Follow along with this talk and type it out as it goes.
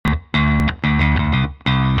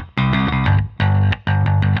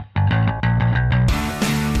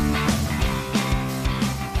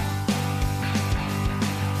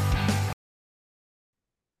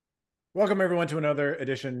Welcome everyone to another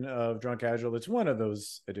edition of Drunk Casual. It's one of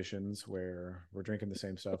those editions where we're drinking the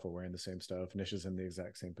same stuff, we're wearing the same stuff. Nish is in the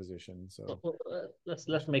exact same position, so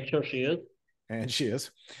Let's make sure she is. and she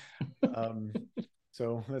is. Um,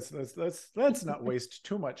 so let's not waste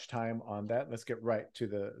too much time on that. Let's get right to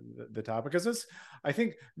the topic, because I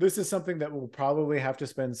think this is something that we'll probably have to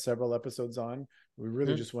spend several episodes on. We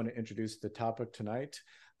really just want to introduce the topic tonight,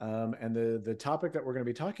 and the topic that we're going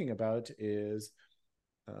to be talking about is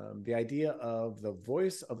the idea of the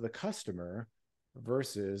voice of the customer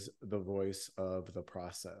versus the voice of the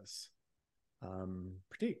process.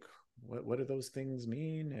 Prateek, what do those things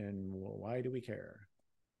mean, and why do we care?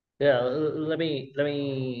 Yeah, let me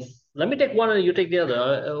take one and you take the other.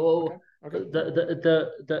 Okay, okay.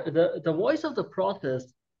 The voice of the process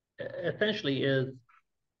essentially is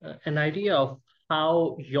an idea of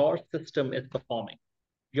how your system is performing.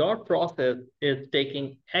 Your process is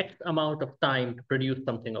taking X amount of time to produce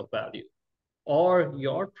something of value, or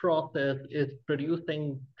your process is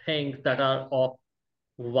producing things that are of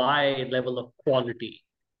Y level of quality,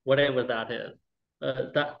 whatever that is.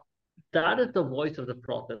 That is the voice of the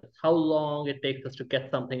process. How long it takes us to get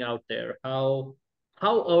something out there, how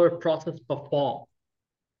our process performs.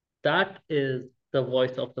 That is the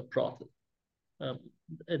voice of the process. Um,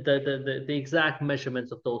 the exact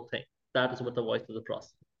measurements of those things. That is what the voice of the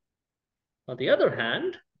process. On the other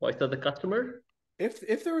hand, voice of the customer.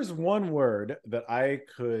 If there was one word that I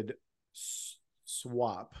could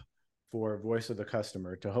swap for voice of the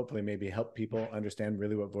customer to hopefully maybe help people understand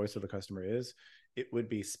really what voice of the customer is, it would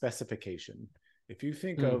be specification. If you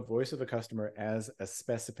think of voice of the customer as a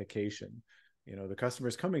specification, the customer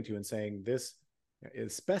is coming to you and saying, this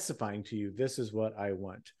is specifying to you, this is what I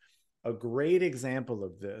want. A great example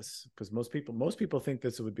of this, because most people think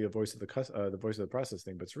this would be a voice of the voice of the process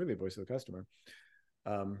thing, but it's really a voice of the customer.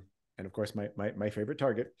 And of course, my favorite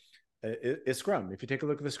target is Scrum. If you take a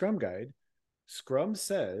look at the Scrum guide, Scrum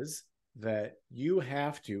says that you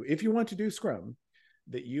have to, if you want to do Scrum,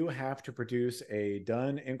 that you have to produce a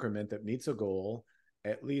done increment that meets a goal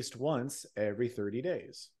at least once every 30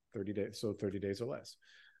 days, 30 days, so 30 days or less.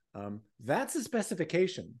 That's a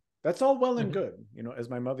specification. That's all well and good. As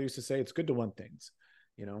my mother used to say, it's good to want things.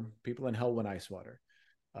 People in hell want ice water.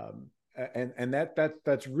 And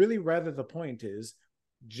that's really rather the point is,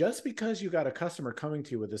 just because you got a customer coming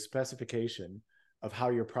to you with a specification of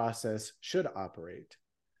how your process should operate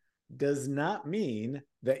does not mean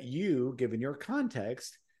that you, given your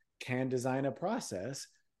context, can design a process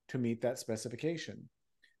to meet that specification.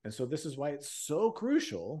 And so this is why it's so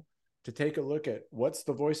crucial to take a look at what's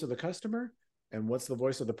the voice of the customer and what's the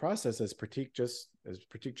voice of the process, as Prateek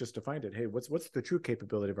just defined it. Hey, what's the true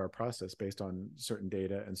capability of our process based on certain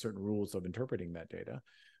data and certain rules of interpreting that data?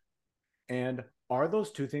 And are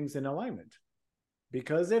those two things in alignment?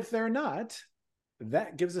 Because if they're not,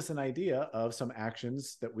 that gives us an idea of some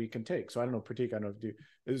actions that we can take. So I don't know, Prateek, I don't know if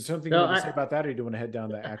is there something you want to say about that, or do you want to head down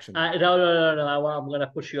the action? No. I'm going to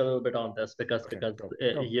push you a little bit on this because Okay, go.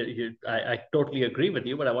 I totally agree with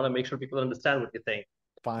you, but I want to make sure people understand what you're saying.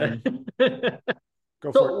 Fine.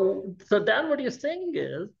 Go for it. So Dan, what you're saying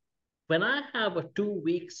is, when I have a 2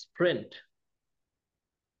 week sprint,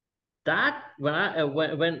 that when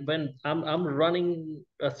I'm running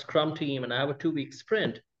a Scrum team and I have a 2 week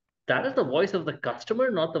sprint, that is the voice of the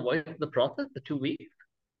customer, not the voice of the process. The 2 weeks.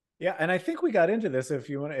 Yeah, and I think we got into this. If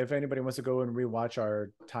anybody wants to go and rewatch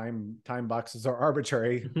our time boxes are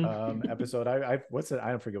arbitrary episode, I what's it?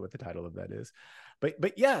 I don't forget what the title of that is,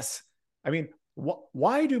 but yes, I mean,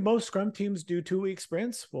 why do most Scrum teams do 2 week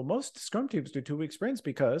sprints? Well, most Scrum teams do 2 week sprints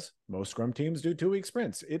because most Scrum teams do 2 week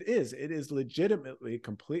sprints. It is legitimately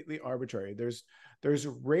completely arbitrary. There's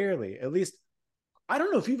rarely, at least, I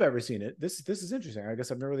don't know if you've ever seen it. This is interesting. I guess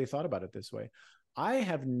I've never really thought about it this way. I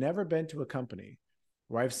have never been to a company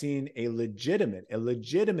where I've seen a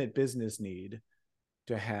legitimate business need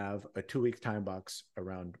to have a 2 week time box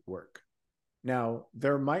around work. Now,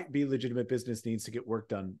 there might be legitimate business needs to get work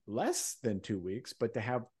done less than 2 weeks, but to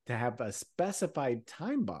have a specified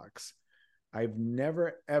time box, I've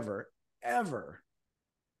never, ever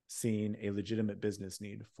seen a legitimate business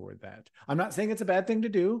need for that. I'm not saying it's a bad thing to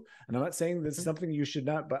do, and I'm not saying this is something you should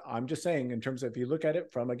not, but I'm just saying, in terms of, if you look at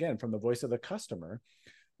it from the voice of the customer,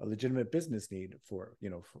 a legitimate business need for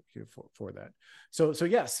that. So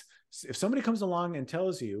yes, if somebody comes along and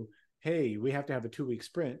tells you, hey, we have to have a 2 week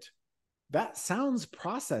sprint, that sounds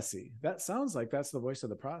processy. That sounds like that's the voice of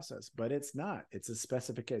the process, but it's not. It's a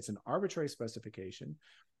specification. It's an arbitrary specification.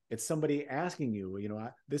 It's somebody asking you,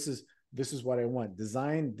 this is what I want.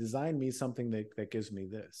 Design me something that gives me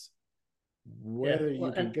this. Whether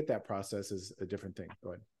you can get that process is a different thing.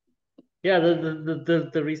 Go ahead. Yeah,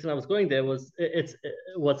 the reason I was going there was it's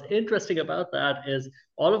what's interesting about that is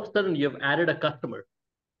all of a sudden you've added a customer.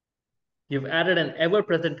 You've added an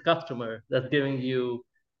ever-present customer that's giving you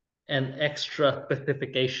an extra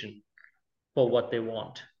specification for what they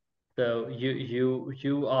want. So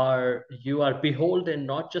you are beholden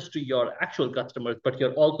not just to your actual customers, but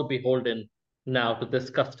you're also beholden now to this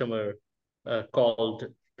customer called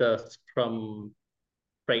the Scrum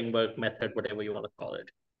framework method, whatever you want to call it.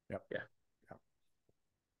 Yep. Yeah.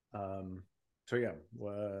 So yeah.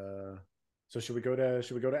 So should we go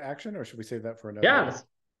to action, or should we save that for another? Yeah.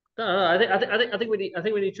 No, I think we need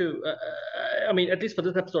to. I mean, at least for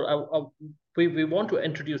this episode, we want to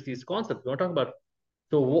introduce these concepts. We want to talk about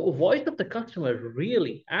the voice of the customer.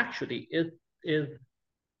 Really, actually, is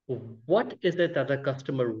what is it that the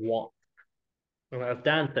customer wants? And as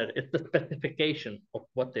Dan said, it's the specification of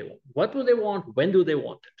what they want. What do they want? When do they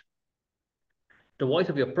want it? The voice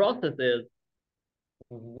of your process is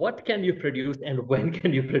what can you produce and when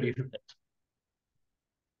can you produce it?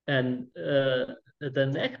 And the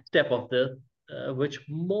next step of this, which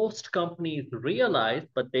most companies realize,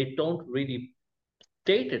 but they don't really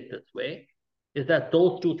state it this way, is that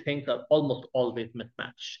those two things are almost always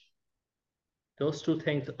mismatched. Those two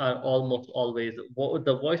things are almost always,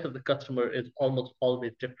 the voice of the customer is almost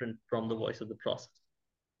always different from the voice of the process.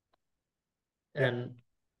 Yeah. And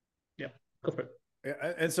yeah, go for it.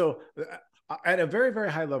 And so at a very,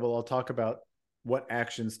 very high level, I'll talk about what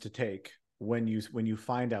actions to take when you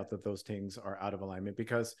find out that those things are out of alignment,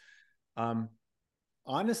 because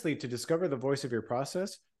honestly, to discover the voice of your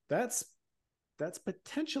process, that's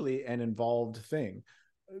potentially an involved thing.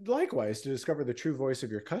 Likewise, to discover the true voice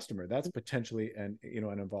of your customer, that's potentially an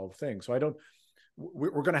involved thing. So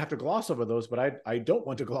we're going to have to gloss over those, but I don't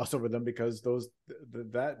want to gloss over them, because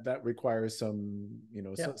that requires some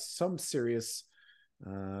some serious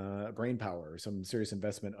brain power, some serious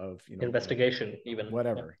investment of Investigation, even.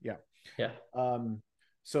 whatever. Yeah. Yeah.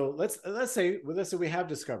 So let's say we have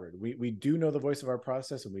discovered we do know the voice of our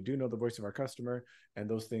process, and we do know the voice of our customer, and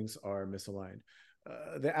those things are misaligned.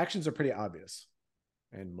 The actions are pretty obvious,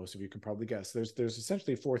 and most of you can probably guess. There's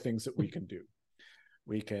essentially 4 things that we can do.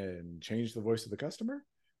 We can change the voice of the customer.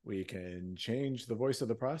 We can change the voice of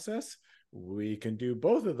the process. We can do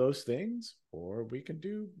both of those things, or we can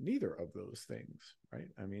do neither of those things, right?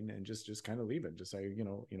 I mean, and just kind of leave it. Just say,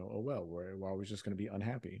 oh well, we're always just going to be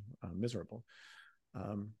unhappy, miserable.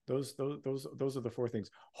 Those are the 4 things.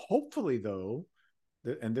 Hopefully, though,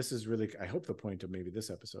 and this is really, I hope, the point of maybe this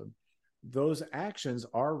episode, those actions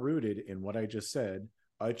are rooted in what I just said,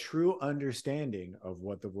 a true understanding of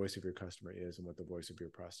what the voice of your customer is and what the voice of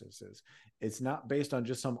your process is. It's not based on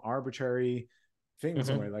just some arbitrary thing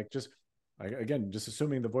somewhere, like just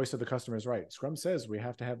assuming the voice of the customer is right. Scrum says we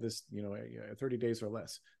have to have this 30 days or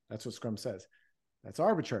less. That's what Scrum says. That's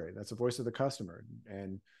arbitrary. That's the voice of the customer.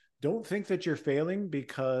 And don't think that you're failing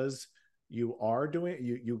because you are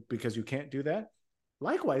doing because you can't do that.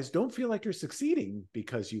 Likewise, don't feel like you're succeeding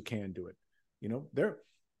because you can do it.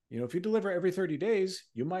 If you deliver every 30 days,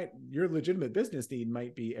 your legitimate business need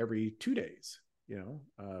might be every 2 days.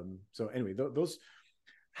 So anyway, those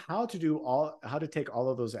how to take all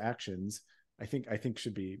of those actions, I think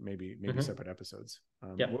should be maybe separate episodes.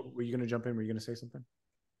 Were you going to jump in? Were you going to say something?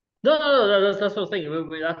 No, that's the thing.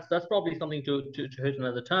 That's probably something to hit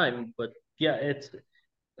another time. But yeah, it's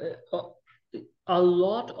uh, a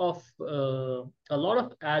lot of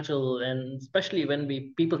agile, and especially when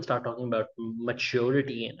people start talking about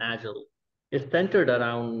maturity in agile, is centered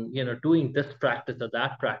around doing this practice or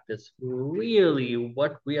that practice. Really,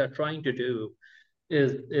 what we are trying to do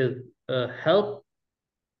is help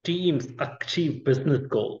teams achieve business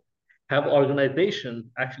goals, have organizations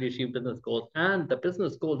actually achieve business goals, and the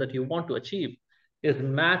business goal that you want to achieve is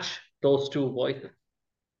match those two voices.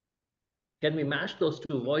 Can we match those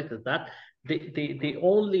two voices? That the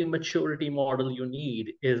only maturity model you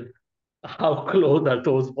need is how close are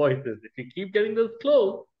those voices. If you keep getting those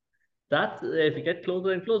close, that's if you get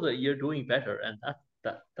closer and closer, you're doing better, and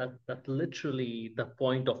that's literally the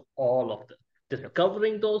point of all of this.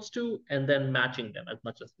 Discovering those two and then matching them as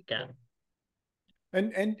much as we can.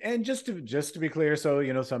 And just to be clear, so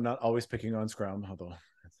so I'm not always picking on Scrum, although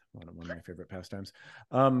that's one of my favorite pastimes.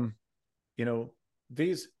 The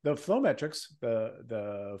flow metrics,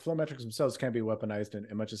 the flow metrics themselves can be weaponized in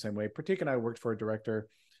much the same way. Prateek and I worked for a director.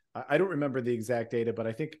 I don't remember the exact data, but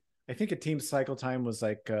I think a team's cycle time was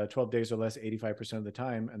like 12 days or less, 85% of the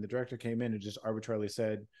time. And the director came in and just arbitrarily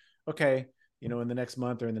said, okay, in the next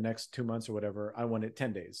month or in the next 2 months or whatever, I want it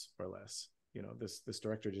 10 days or less. This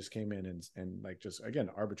director just came in and like just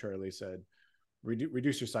again arbitrarily said,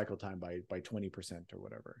 reduce your cycle time by 20% or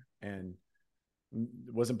whatever, and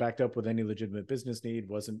wasn't backed up with any legitimate business need,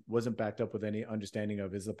 wasn't backed up with any understanding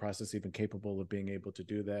of, is the process even capable of being able to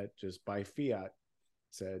do that? Just by fiat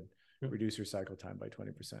said, reduce your cycle time by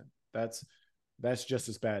 20%. That's just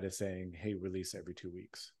as bad as saying, hey, release every 2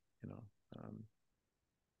 weeks, you know.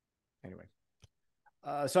 Anyway,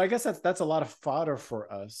 so I guess that's a lot of fodder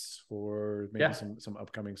for us for maybe some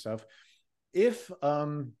upcoming stuff. If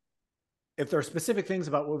there are specific things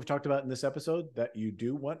about what we've talked about in this episode that you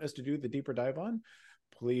do want us to do the deeper dive on,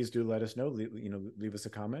 please do let us know. Leave us a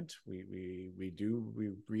comment. We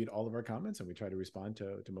read all of our comments, and we try to respond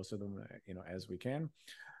to most of them, as we can.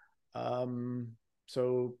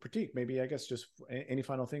 So Prateek, maybe I guess just any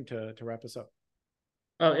final thing to wrap us up.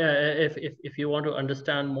 Oh yeah, if you want to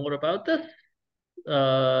understand more about this,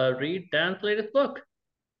 read Dan's latest book.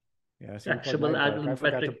 Yeah, so you plug Actionable my book.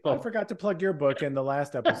 Asymmetric I Form. forgot to plug your book in the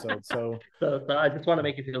last episode. So So I just want to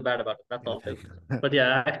make you feel bad about it. That's yeah, all. But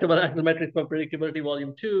yeah, Actionable Asymmetric Form Predictability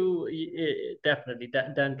Volume 2, definitely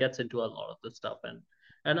Dan gets into a lot of this stuff,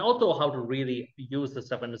 and also how to really use the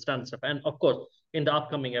stuff, understand stuff. And of course, in the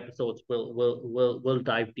upcoming episodes, we'll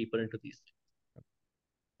dive deeper into these.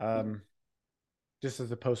 Just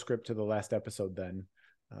as a postscript to the last episode, then.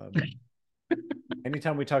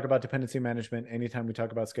 Anytime we talk about dependency management, anytime we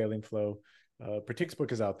talk about scaling flow, Prateek's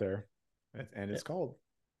book is out there, and it's called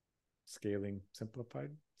Scaling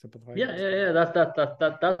Simplified. Yeah.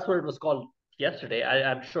 That's what it was called yesterday.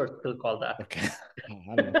 I'm sure it's still called that. Okay,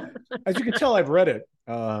 I don't know. As you can tell, I've read it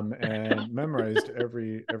and memorized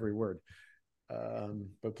every word.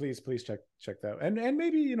 But please check that, and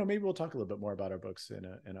maybe we'll talk a little bit more about our books in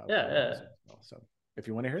a episode as well. So if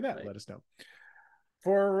you want to hear that, let us know.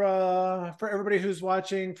 For everybody who's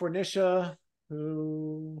watching, for Nisha,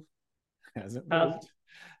 who hasn't moved.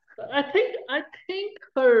 I think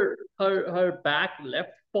her back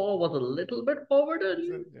left paw was a little bit forward.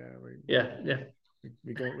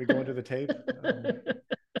 We go into the tape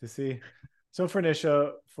to see. So for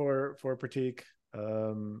Nisha, for Prateek,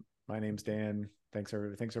 my name's Dan. Thanks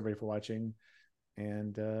everybody for watching,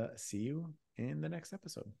 and see you in the next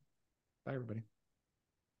episode. Bye everybody.